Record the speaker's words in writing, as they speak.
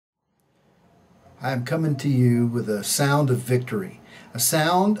I am coming to you with a sound of victory, a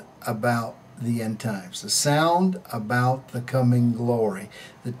sound about the end times, a sound about the coming glory,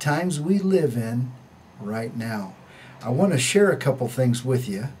 the times we live in right now. I want to share a couple things with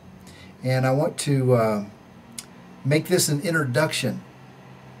you, and I want to make this an introduction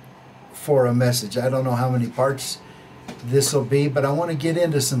for a message. I don't know how many parts this will be, but I want to get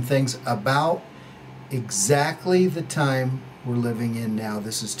into some things about exactly the time we're living in now.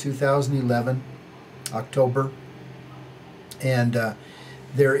 This is 2011, October, and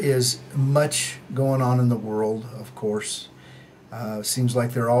there is much going on in the world, of course. Seems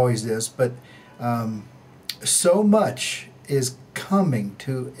like there always is, but so much is coming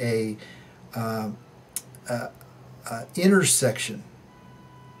to a intersection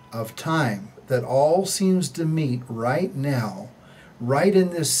of time that all seems to meet right now, right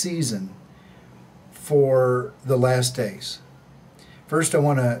in this season for the last days. First, I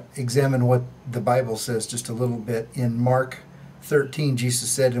want to examine what the Bible says just a little bit. In Mark 13, Jesus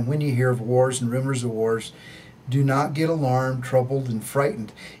said, "And when you hear of wars and rumors of wars, do not get alarmed, troubled, and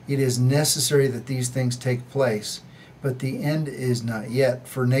frightened. It is necessary that these things take place, but the end is not yet.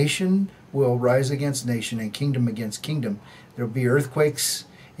 For nation will rise against nation and kingdom against kingdom. There will be earthquakes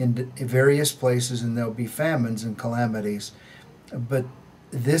in various places, and there will be famines and calamities. But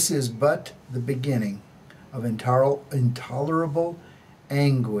this is but the beginning of intolerable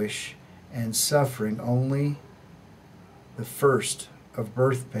anguish and suffering, only the first of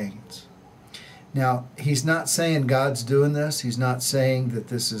birth pains." Now, he's not saying God's doing this. He's not saying that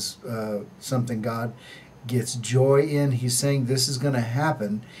this is something God gets joy in. He's saying this is going to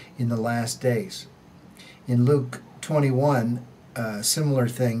happen in the last days. In Luke 21, similar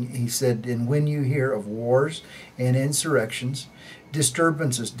thing, he said, "And when you hear of wars and insurrections,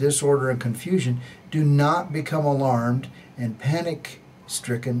 disturbances, disorder, and confusion, do not become alarmed and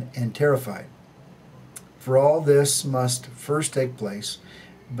panic-stricken and terrified. For all this must first take place,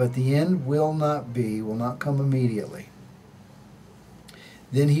 but the end will not come immediately."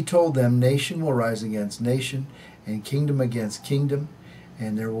 Then he told them, "Nation will rise against nation, and kingdom against kingdom,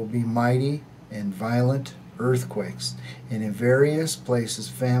 and there will be mighty and violent earthquakes, and in various places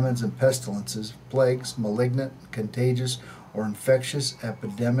famines and pestilences, plagues, malignant, contagious, or infectious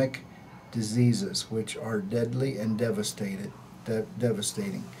epidemic diseases, which are deadly and devastating.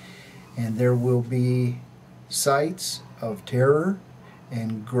 And there will be sights of terror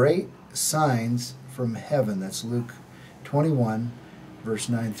and great signs from heaven." That's Luke 21, verse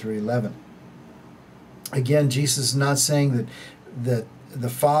 9 through 11. Again, Jesus is not saying that the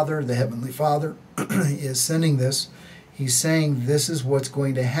Father, the Heavenly Father, is sending this. He's saying this is what's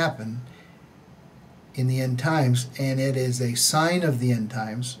going to happen in the end times, and it is a sign of the end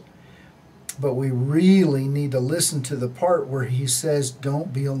times. But we really need to listen to the part where he says,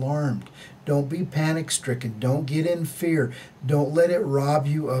 don't be alarmed. Don't be panic-stricken. Don't get in fear. Don't let it rob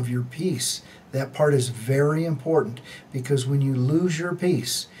you of your peace. That part is very important, because when you lose your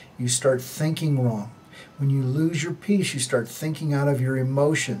peace, you start thinking wrong. When you lose your peace, you start thinking out of your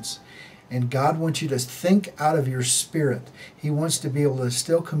emotions. And God wants you to think out of your spirit. He wants to be able to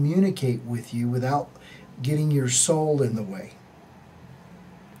still communicate with you without getting your soul in the way.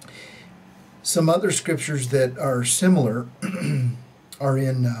 Some other scriptures that are similar are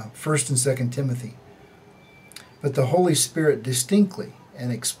in 1 and 2 Timothy. "But the Holy Spirit distinctly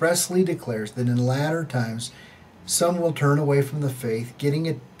and expressly declares that in latter times some will turn away from the faith,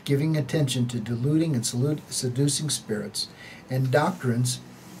 giving attention to deluding and seducing spirits and doctrines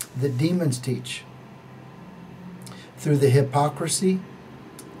that demons teach, through the hypocrisy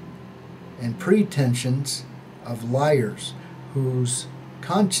and pretensions of liars, whose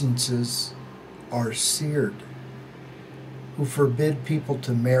consciences are seared, who forbid people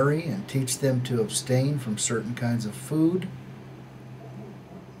to marry and teach them to abstain from certain kinds of food,"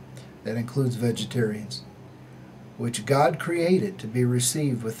 that includes vegetarians, "which God created to be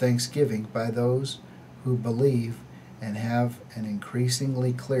received with thanksgiving by those who believe and have an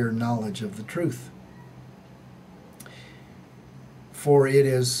increasingly clear knowledge of the truth. For it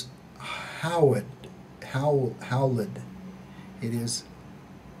is hallowed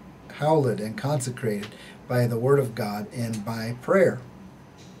and consecrated by the Word of God and by prayer."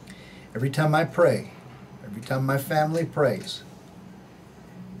 Every time I pray, every time my family prays,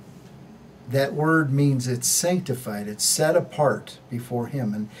 that word means it's sanctified, it's set apart before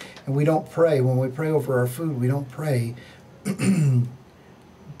Him. And we don't pray, when we pray over our food, we don't pray to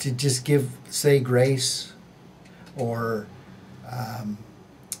just say grace, or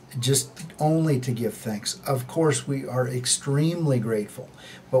just only to give thanks. Of course, we are extremely grateful.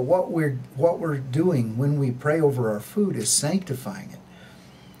 But what we're doing when we pray over our food is sanctifying it.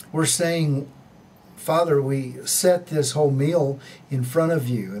 We're saying, Father, we set this whole meal in front of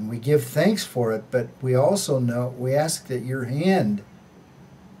you, and we give thanks for it, but we also know, we ask that your hand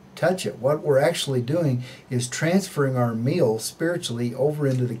touch it. What we're actually doing is transferring our meal spiritually over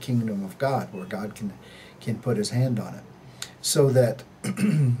into the kingdom of God, where God can put his hand on it, so that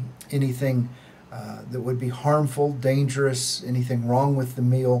anything that would be harmful, dangerous, anything wrong with the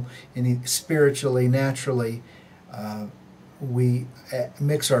meal, any spiritually, naturally, we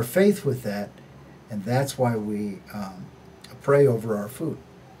mix our faith with that, and that's why we pray over our food.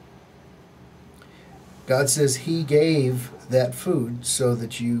 God says he gave that food so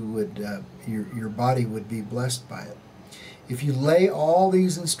that you would, your body would be blessed by it. If you lay all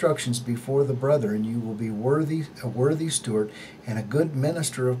these instructions before the brethren, you will be a worthy steward and a good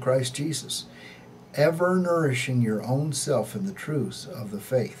minister of Christ Jesus, ever nourishing your own self in the truths of the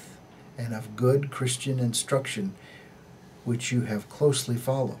faith and of good Christian instruction, which you have closely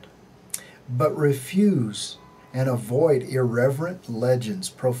followed. But refuse and avoid irreverent legends,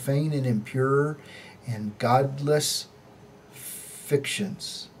 profane and impure, and godless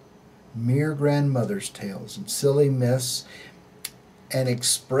fictions, mere grandmother's tales, and silly myths, and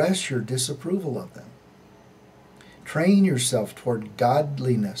express your disapproval of them. Train yourself toward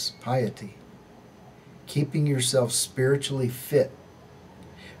godliness, piety, keeping yourself spiritually fit.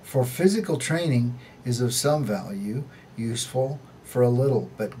 For physical training is of some value, useful for a little,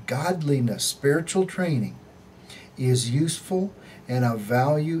 but godliness, spiritual training, is useful and of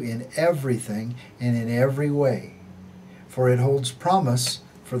value in everything and in every way, for it holds promise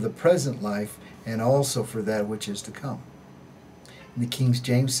for the present life and also for that which is to come. And the King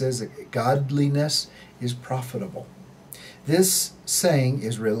James says that godliness is profitable. This saying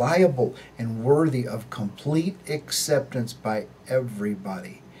is reliable and worthy of complete acceptance by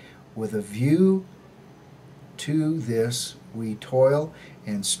everybody. With a view to this, we toil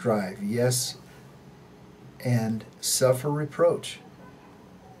and strive, yes, and suffer reproach,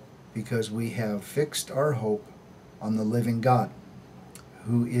 because we have fixed our hope on the living God,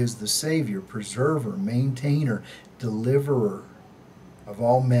 who is the Savior, preserver, maintainer, deliverer of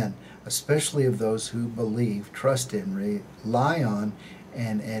all men, especially of those who believe, trust in, rely on,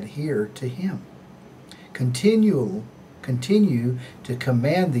 and adhere to him. Continue to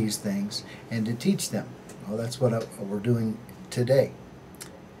command these things and to teach them. Well, that's what we're doing today.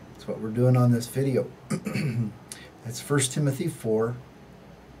 That's what we're doing on this video. That's 1 Timothy 4,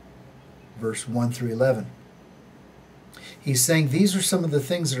 verse 1 through 11. He's saying these are some of the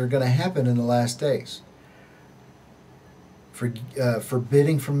things that are going to happen in the last days.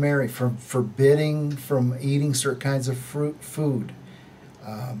 Forbidding from marrying, forbidding from eating certain kinds of food.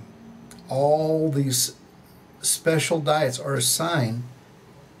 All these special diets are a sign,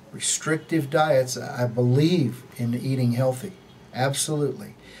 restrictive diets, I believe in eating healthy,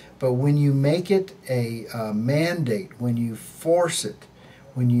 absolutely. But when you make it a mandate, when you force it,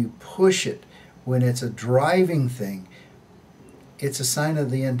 when you push it, when it's a driving thing, it's a sign of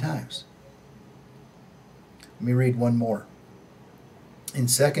the end times. Let me read one more. In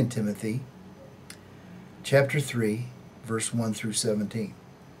 2 Timothy chapter 3, verse 1 through 17.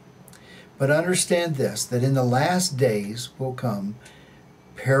 But understand this, that in the last days will come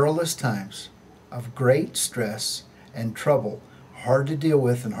perilous times of great stress and trouble, hard to deal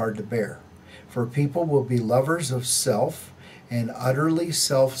with and hard to bear. For people will be lovers of self and utterly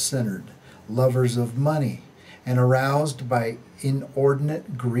self-centered, lovers of money, and aroused by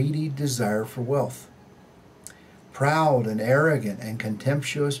inordinate, greedy desire for wealth. Proud and arrogant and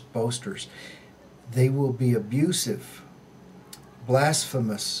contemptuous boasters. They will be abusive,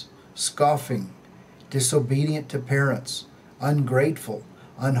 blasphemous, scoffing, disobedient to parents, ungrateful,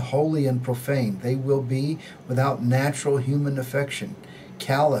 unholy and profane. They will be without natural human affection,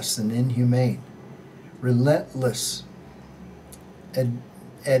 callous and inhumane, relentless,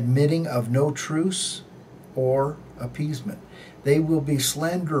 admitting of no truce or appeasement. They will be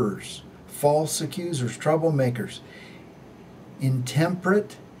slanderers, false accusers, troublemakers,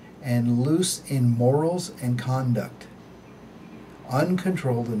 intemperate and loose in morals and conduct,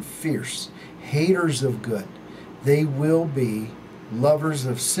 uncontrolled and fierce, haters of good. They will be lovers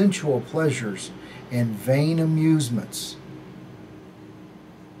of sensual pleasures and vain amusements.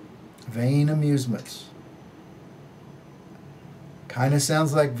 Vain amusements. Kind of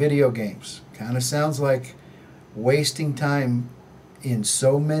sounds like video games. Kind of sounds like wasting time in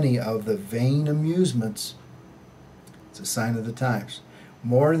so many of the vain amusements. It's a sign of the times.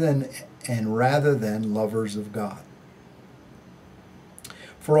 More than and rather than lovers of God.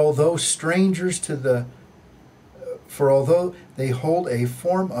 For although they hold a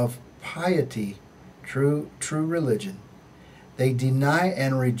form of piety, true religion, They deny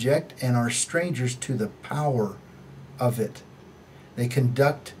and reject and are strangers to the power of it. They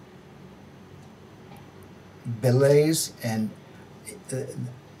conduct belays and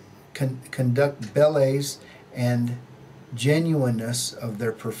genuineness of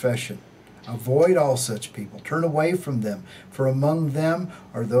their profession. Avoid all such people. Turn away from them, for among them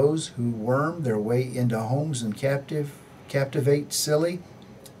are those who worm their way into homes and captivate silly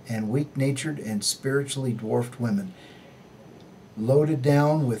and weak-natured and spiritually dwarfed women, loaded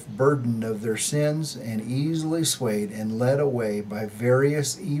down with burden of their sins and easily swayed and led away by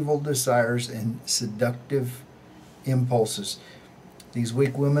various evil desires and seductive impulses. These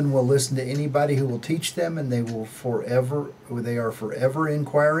weak women will listen to anybody who will teach them, and they are forever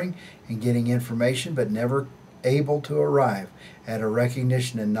inquiring and getting information, but never able to arrive at a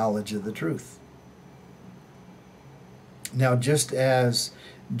recognition and knowledge of the truth. Now, just as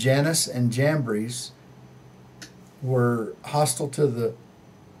Jannes and Jambres were hostile to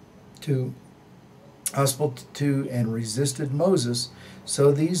and resisted Moses,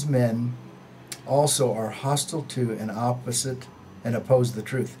 so these men also are hostile to and opposite and oppose the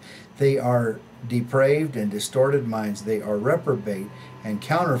truth. They are depraved and distorted minds. They are reprobate and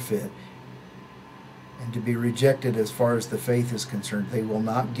counterfeit, and to be rejected as far as the faith is concerned. They will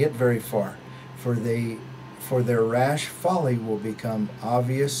not get very far, for their rash folly will become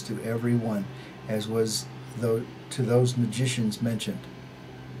obvious to everyone, as was to those magicians mentioned.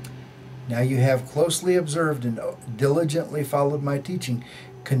 Now you have closely observed and diligently followed my teaching.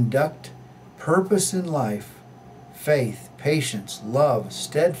 Conduct purpose in life, faith, patience, love,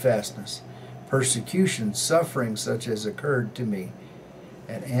 steadfastness, persecution, suffering such as occurred to me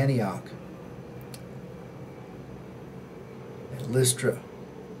at Antioch, at Lystra.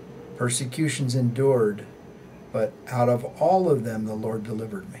 Persecutions endured, but out of all of them the Lord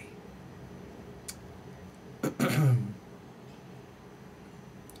delivered me.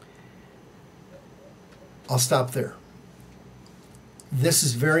 I'll stop there. This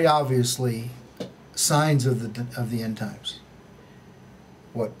is very obviously signs of the end times,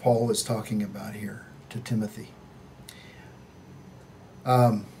 what Paul is talking about here to Timothy.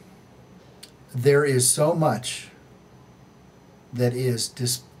 There is so much that is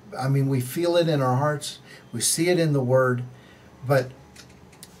we feel it in our hearts, we see it in the Word, but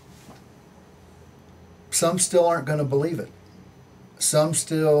some still aren't going to believe it. Some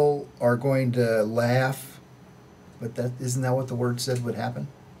still are going to laugh, but isn't that what the Word said would happen?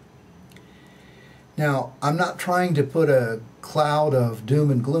 Now, I'm not trying to put a cloud of doom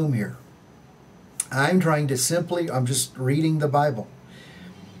and gloom here. I'm just reading the Bible.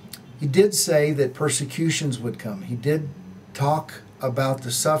 He did say that persecutions would come. He did talk about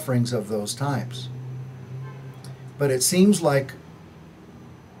the sufferings of those times. But it seems like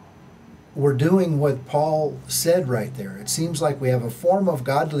we're doing what Paul said right there. It seems like we have a form of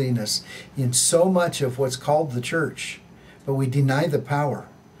godliness in so much of what's called the church, but we deny the power.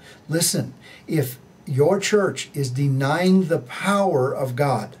 Listen, if your church is denying the power of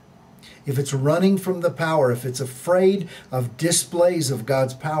God, if it's running from the power, if it's afraid of displays of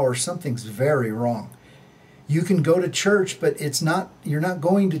God's power, something's very wrong. You can go to church, but you're not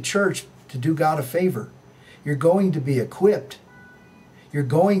going to church to do God a favor. You're going to be equipped. You're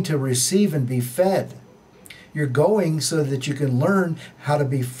going to receive and be fed. You're going so that you can learn how to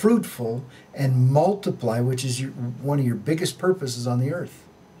be fruitful and multiply, which is one of your biggest purposes on the earth.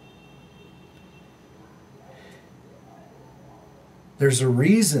 There's a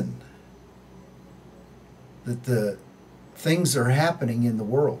reason that the things are happening in the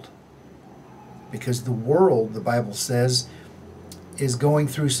world. Because the world, the Bible says, is going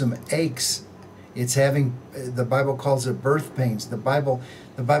through some aches. It's having, the Bible calls it birth pains. The Bible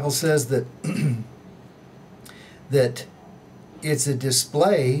says that that it's a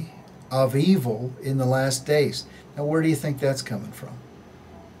display of evil in the last days. Now, where do you think that's coming from?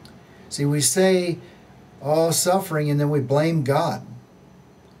 See, we say, oh, suffering, and then we blame God.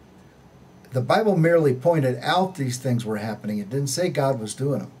 The Bible merely pointed out these things were happening. It didn't say God was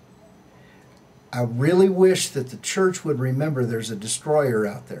doing them. I really wish that the church would remember there's a destroyer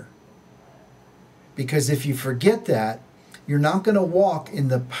out there. Because if you forget that, you're not going to walk in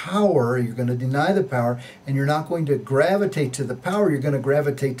the power, you're going to deny the power, and you're not going to gravitate to the power, you're going to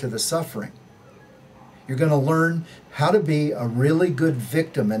gravitate to the suffering. You're going to learn how to be a really good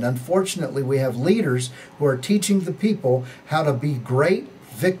victim. And unfortunately, we have leaders who are teaching the people how to be great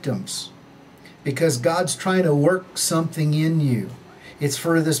victims. Because God's trying to work something in you. It's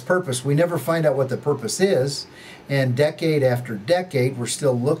for this purpose. We never find out what the purpose is. And decade after decade, we're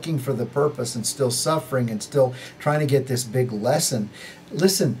still looking for the purpose and still suffering and still trying to get this big lesson.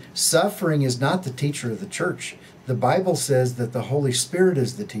 Listen, suffering is not the teacher of the church. The Bible says that the Holy Spirit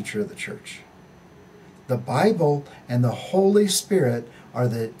is the teacher of the church. The Bible and the Holy Spirit are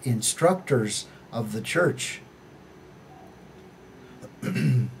the instructors of the church.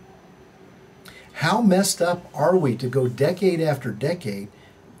 How messed up are we to go decade after decade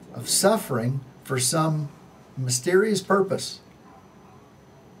of suffering for some mysterious purpose?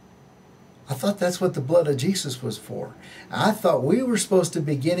 I thought that's what the blood of Jesus was for. I thought we were supposed to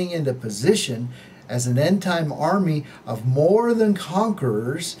be getting into position as an end-time army of more than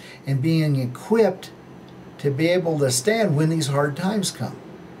conquerors and being equipped to be able to stand when these hard times come.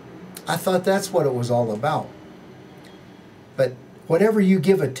 I thought that's what it was all about. But whatever you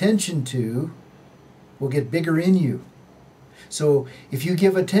give attention to will get bigger in you. So if you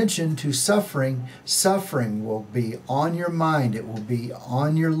give attention to suffering, suffering will be on your mind. It will be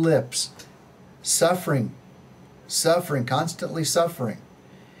on your lips. Suffering, suffering, constantly suffering.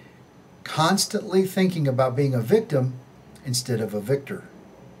 Constantly thinking about being a victim instead of a victor.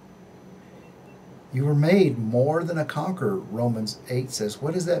 You were made more than a conqueror, Romans 8 says.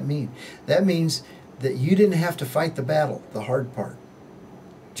 What does that mean? That means that you didn't have to fight the battle, the hard part.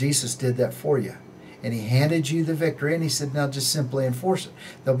 Jesus did that for you. And he handed you the victory, and he said, now just simply enforce it.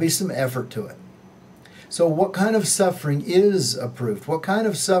 There'll be some effort to it. So what kind of suffering is approved? What kind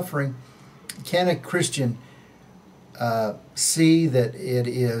of suffering can a Christian see that it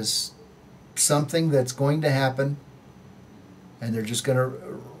is something that's going to happen, and they're just going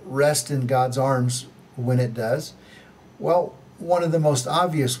to rest in God's arms when it does? Well, one of the most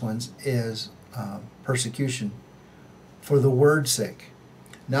obvious ones is persecution for the word's sake.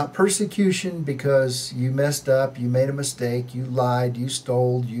 Not persecution because you messed up, you made a mistake, you lied, you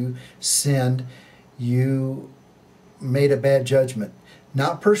stole, you sinned, you made a bad judgment.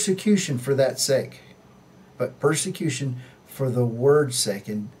 Not persecution for that sake, but persecution for the word's sake.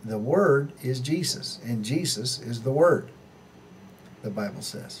 And the word is Jesus, and Jesus is the word, the Bible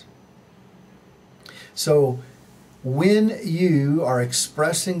says. So when you are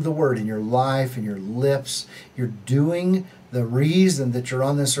expressing the word in your life, in your lips, you're doing the reason that you're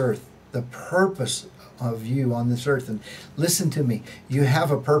on this earth, the purpose of you on this earth. And listen to me, you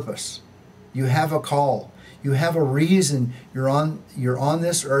have a purpose. You have a call. You have a reason you're on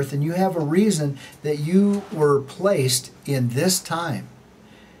this earth, and you have a reason that you were placed in this time.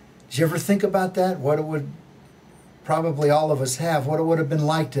 Did you ever think about that? What it would, probably all of us have, what it would have been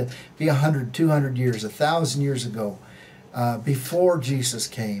like to be 100, 200 years, 1,000 years ago, before Jesus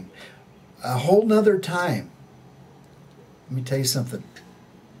came. A whole nother time. Let me tell you something.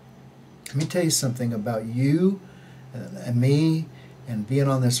 Let me tell you something about you and me and being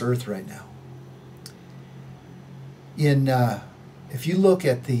on this earth right now. If you look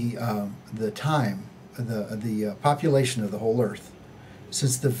at the time, the population of the whole earth,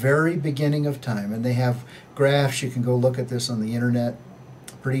 since the very beginning of time, and they have graphs, you can go look at this on the internet,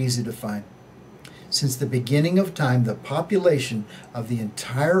 pretty easy to find. Since the beginning of time, the population of the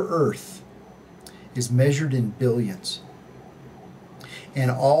entire earth is measured in billions. And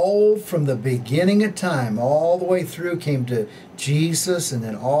all from the beginning of time, all the way through came to Jesus, and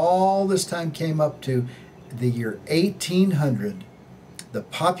then all this time came up to the year 1800. The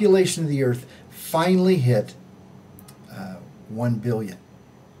population of the earth finally hit 1 billion.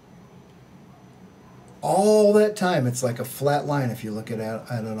 All that time, it's like a flat line if you look at it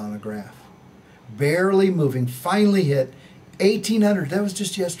on a graph. Barely moving, finally hit 1800. That was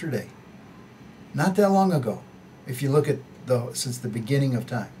just yesterday. Not that long ago, if you look at since the beginning of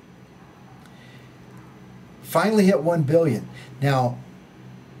time. Finally hit 1 billion. Now,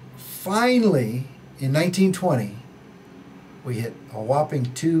 finally, in 1920, we hit a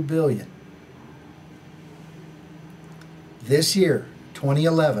whopping 2 billion. This year,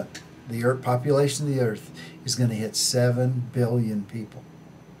 2011, the population of the earth is going to hit 7 billion people.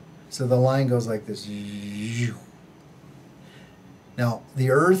 So the line goes like this. Now,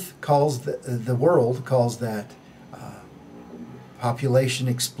 the earth calls, the world calls that population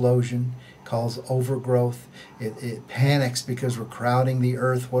explosion, calls overgrowth. It panics because we're crowding the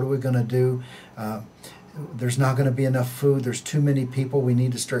earth. What are we going to do? There's not going to be enough food. There's too many people. We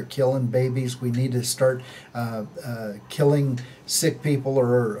need to start killing babies. We need to start killing sick people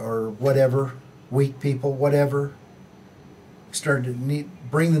or whatever, weak people, whatever. Start to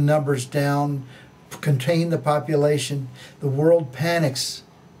bring the numbers down, contain the population. The world panics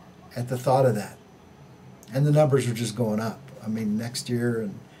at the thought of that. And the numbers are just going up. I mean, next year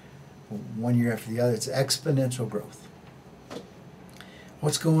and 1 year after the other, it's exponential growth.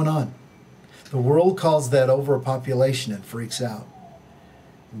 What's going on? The world calls that overpopulation and freaks out.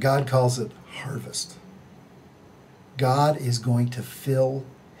 God calls it harvest. God is going to fill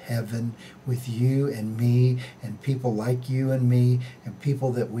heaven with you and me and people like you and me and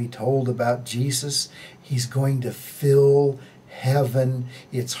people that we told about Jesus. He's going to fill heaven.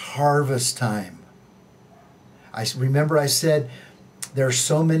 It's harvest time. I remember I said there are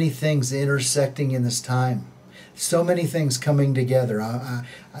so many things intersecting in this time. So many things coming together.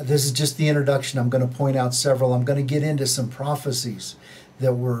 This is just the introduction. I'm going to point out several. I'm going to get into some prophecies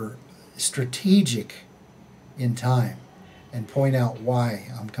that were strategic in time and point out why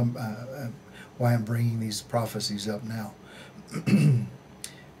I'm bringing these prophecies up now.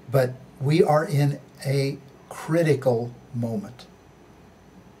 But we are in a critical moment.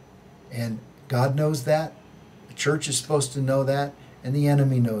 And God knows that. The church is supposed to know that. And the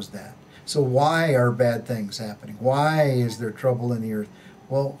enemy knows that. So why are bad things happening? Why is there trouble in the earth?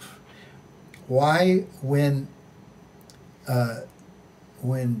 Well, why when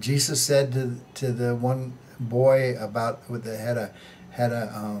Jesus said to the one boy about that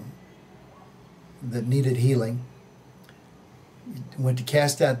that needed healing, went to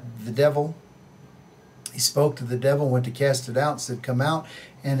cast out the devil. He spoke to the devil, went to cast it out, said, "Come out,"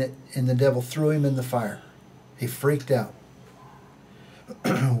 and the devil threw him in the fire. He freaked out.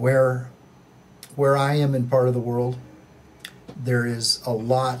 Where I am in part of the world, there is a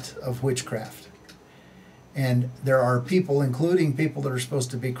lot of witchcraft. And there are people, including people that are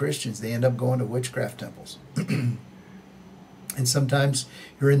supposed to be Christians, they end up going to witchcraft temples. And sometimes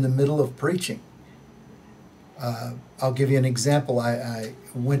you're in the middle of preaching. I'll give you an example. I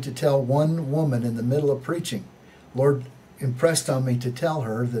went to tell one woman in the middle of preaching. Lord impressed on me to tell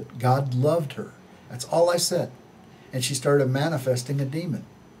her that God loved her. That's all I said. And she started manifesting a demon.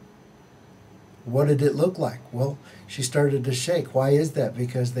 What did it look like? Well, she started to shake. Why is that?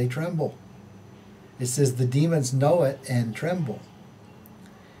 Because they tremble. It says the demons know it and tremble.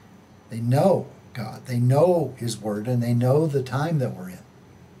 They know God. They know His Word, and they know the time that we're in.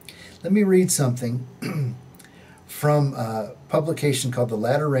 Let me read something from a publication called the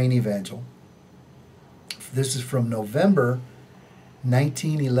Latter Rain Evangel. This is from November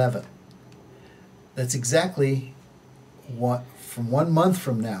 1911. That's exactly from 1 month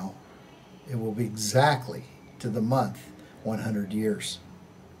from now, it will be exactly to the month 100 years.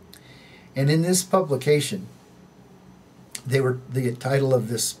 And in this publication, the title of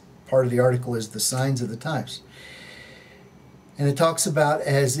this part of the article is "The Signs of the Times." And it talks about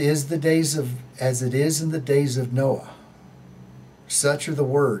as it is in the days of Noah. Such are the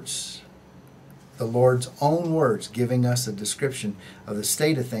words, the Lord's own words, giving us a description of the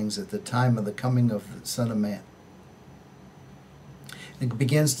state of things at the time of the coming of the Son of Man. It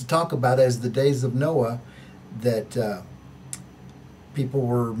begins to talk about as the days of Noah, that people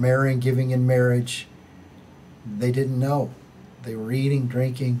were marrying, giving in marriage. They didn't know. They were eating,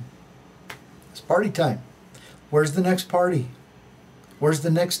 drinking. It's party time. Where's the next party? Where's the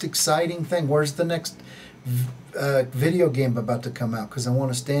next exciting thing? Where's the next video game about to come out? Because I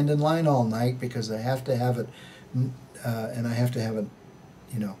want to stand in line all night because I have to have it, and I have to have it,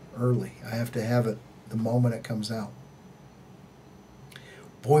 early. I have to have it the moment it comes out.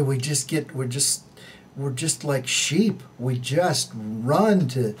 Boy, we're just like sheep. We just run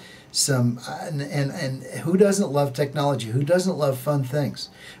to some, and who doesn't love technology? Who doesn't love fun things?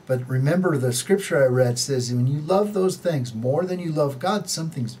 But remember, the scripture I read says when you love those things more than you love God,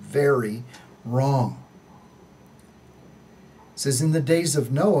 something's very wrong. It says in the days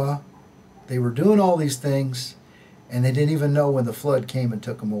of Noah, they were doing all these things, and they didn't even know when the flood came and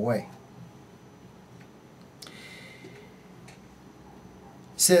took them away.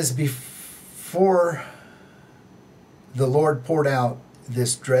 It says before the Lord poured out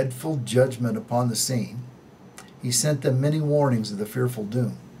this dreadful judgment upon the scene, He sent them many warnings of the fearful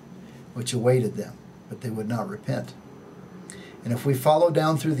doom which awaited them, but they would not repent. And if we follow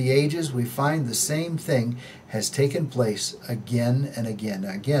down through the ages, we find the same thing has taken place again and again.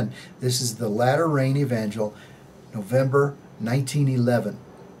 Now, again, this is the Latter Rain Evangel, November 1911.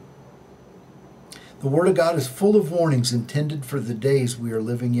 The Word of God is full of warnings intended for the days we are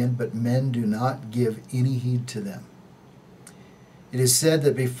living in, but men do not give any heed to them. It is said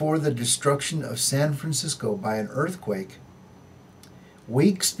that before the destruction of San Francisco by an earthquake,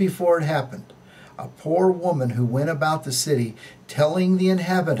 weeks before it happened, a poor woman who went about the city telling the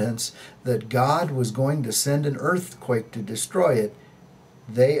inhabitants that God was going to send an earthquake to destroy it,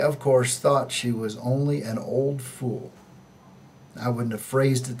 they, of course, thought she was only an old fool. I wouldn't have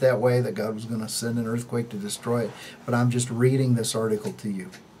phrased it that way, that God was going to send an earthquake to destroy it, but I'm just reading this article to you.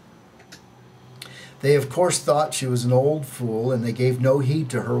 They, of course, thought she was an old fool, and they gave no heed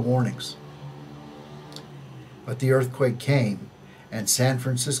to her warnings. But the earthquake came, and San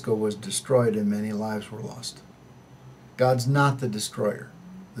Francisco was destroyed, and many lives were lost. God's not the destroyer.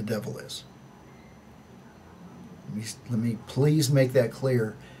 the devil is. Let me please make that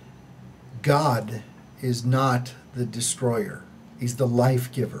clear. God is not the destroyer. He's the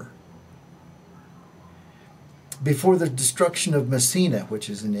life giver. Before the destruction of Messina, which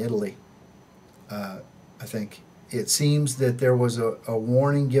is in Italy, I think, it seems that there was a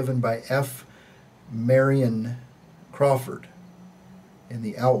warning given by F. Marion Crawford in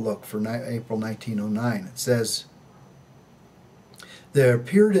the Outlook for April 1909. It says, there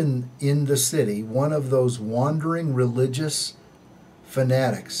appeared in the city one of those wandering religious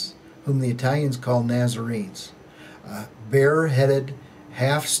fanatics whom the Italians call Nazarenes, a bare-headed,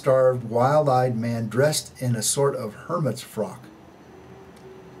 half-starved, wild-eyed man dressed in a sort of hermit's frock.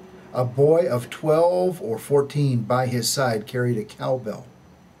 A boy of 12 or 14 by his side carried a cowbell.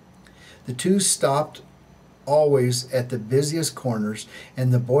 The two stopped always at the busiest corners,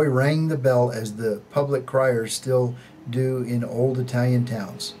 and the boy rang the bell as the public criers still do in old Italian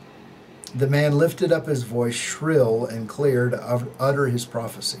towns. The man lifted up his voice shrill and clear to utter his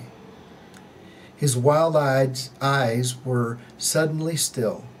prophecy. His wild-eyed eyes were suddenly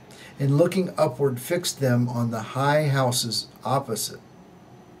still, and looking upward fixed them on the high houses opposite,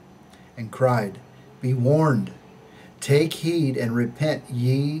 and cried, "Be warned, take heed and repent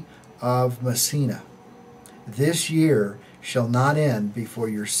ye of Messina. This year shall not end before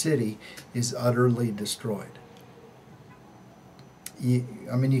your city is utterly destroyed."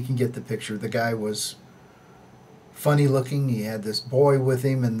 I mean, you can get the picture. The guy was funny looking. He had this boy with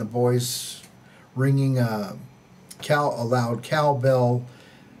him, and the boy's ringing a loud cowbell.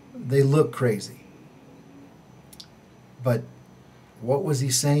 They look crazy. But what was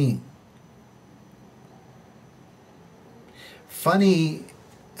he saying? Funny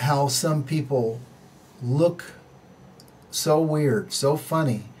how some people look so weird, so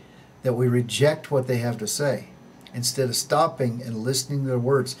funny, that we reject what they have to say instead of stopping and listening to their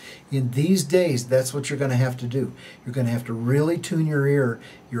words. In these days, that's what you're going to have to do. You're going to have to really tune your ear,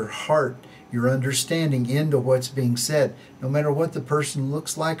 your heart, your understanding into what's being said, no matter what the person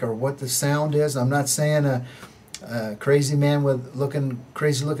looks like or what the sound is. I'm not saying a crazy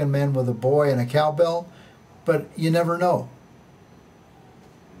looking man with a boy and a cowbell, but you never know.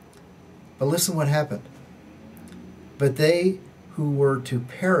 But listen what happened. But they who were to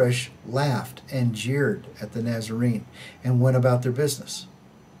perish laughed and jeered at the Nazarene and went about their business.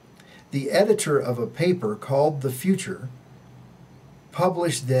 The editor of a paper called The Future,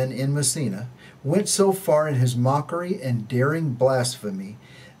 published then in Messina, went so far in his mockery and daring blasphemy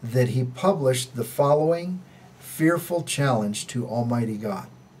that he published the following fearful challenge to Almighty God.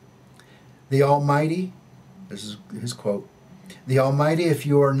 The Almighty, this is his quote, "The Almighty, if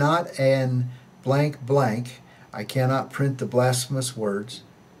you are not an blank blank," I cannot print the blasphemous words,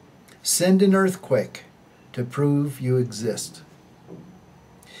 "send an earthquake to prove you exist."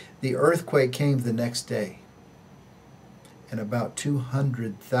 The earthquake came the next day, and about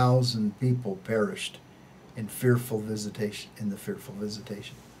 200,000 people perished in the fearful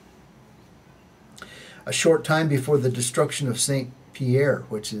visitation. A short time before the destruction of Saint Pierre,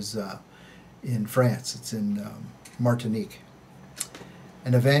 which is in France, it's in Martinique,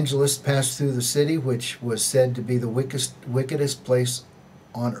 an evangelist passed through the city, which was said to be the wickedest place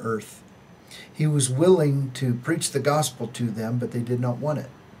on earth. He was willing to preach the gospel to them, but they did not want it.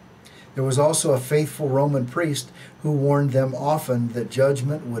 There was also a faithful Roman priest who warned them often that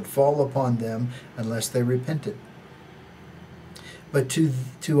judgment would fall upon them unless they repented. But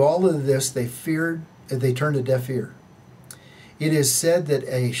to all of this they turned a deaf ear. It is said that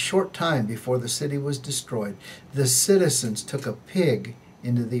a short time before the city was destroyed, the citizens took a pig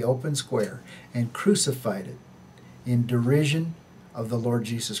into the open square and crucified it in derision of the Lord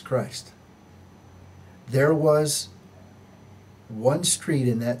Jesus Christ. There was one street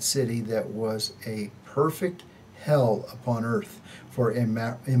in that city that was a perfect hell upon earth for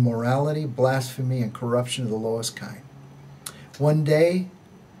immorality, blasphemy, and corruption of the lowest kind. One day,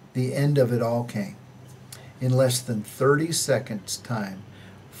 the end of it all came. In less than 30 seconds' time,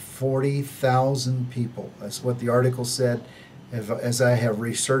 40,000 people, that's what the article said. As I have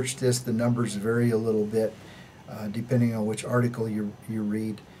researched this, the numbers vary a little bit, depending on which article you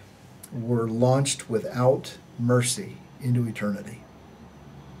read, were launched without mercy into eternity.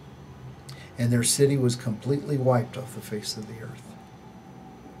 And their city was completely wiped off the face of the earth,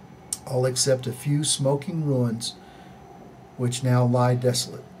 all except a few smoking ruins which now lie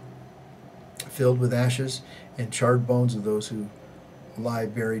desolate, filled with ashes and charred bones of those who lie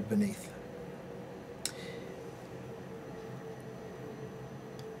buried beneath.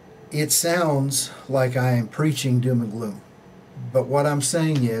 It sounds like I am preaching doom and gloom, but what I'm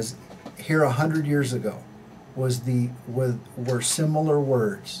saying is, here 100 years ago, were similar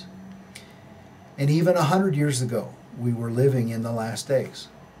words. And even 100 years ago, we were living in the last days.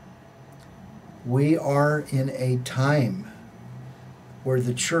 We are in a time where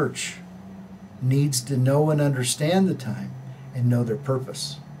the church needs to know and understand the time and know their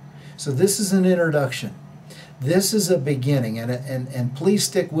purpose. So this is an introduction. This is a beginning, and please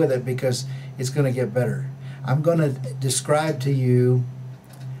stick with it because it's going to get better. I'm going to describe to you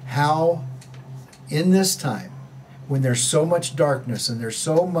how in this time, when there's so much darkness and there's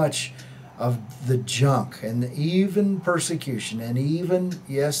so much of the junk and even persecution and even,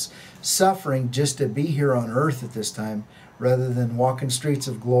 yes, suffering just to be here on earth at this time rather than walking streets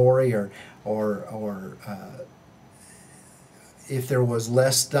of glory or if there was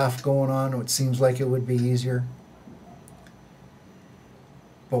less stuff going on, it seems like it would be easier.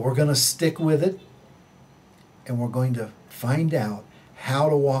 But we're going to stick with it, and we're going to find out how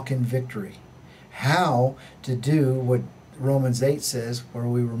to walk in victory, how to do what Romans 8 says, where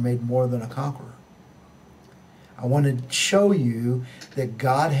we were made more than a conqueror. I want to show you that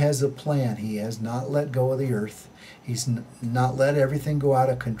God has a plan. He has not let go of the earth. He's not let everything go out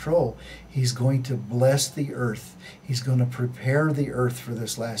of control. He's going to bless the earth. He's going to prepare the earth for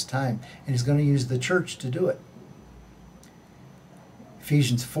this last time. And He's going to use the church to do it.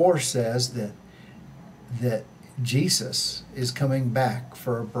 Ephesians 4 says that Jesus is coming back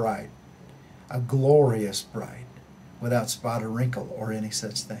for a bride, a glorious bride, without spot or wrinkle or any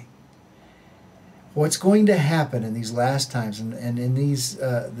such thing. What's going to happen in these last times, and in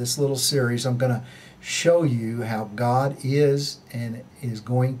this little series, I'm going to show you how God is and is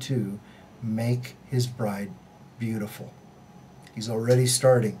going to make His bride beautiful. He's already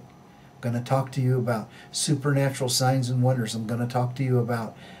starting. I'm going to talk to you about supernatural signs and wonders. I'm going to talk to you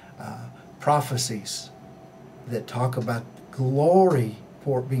about prophecies that talk about glory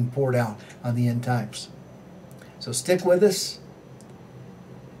being poured out on the end times. So stick with us,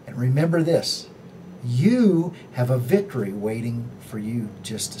 and remember this. You have a victory waiting for you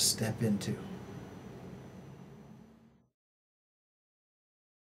just to step into.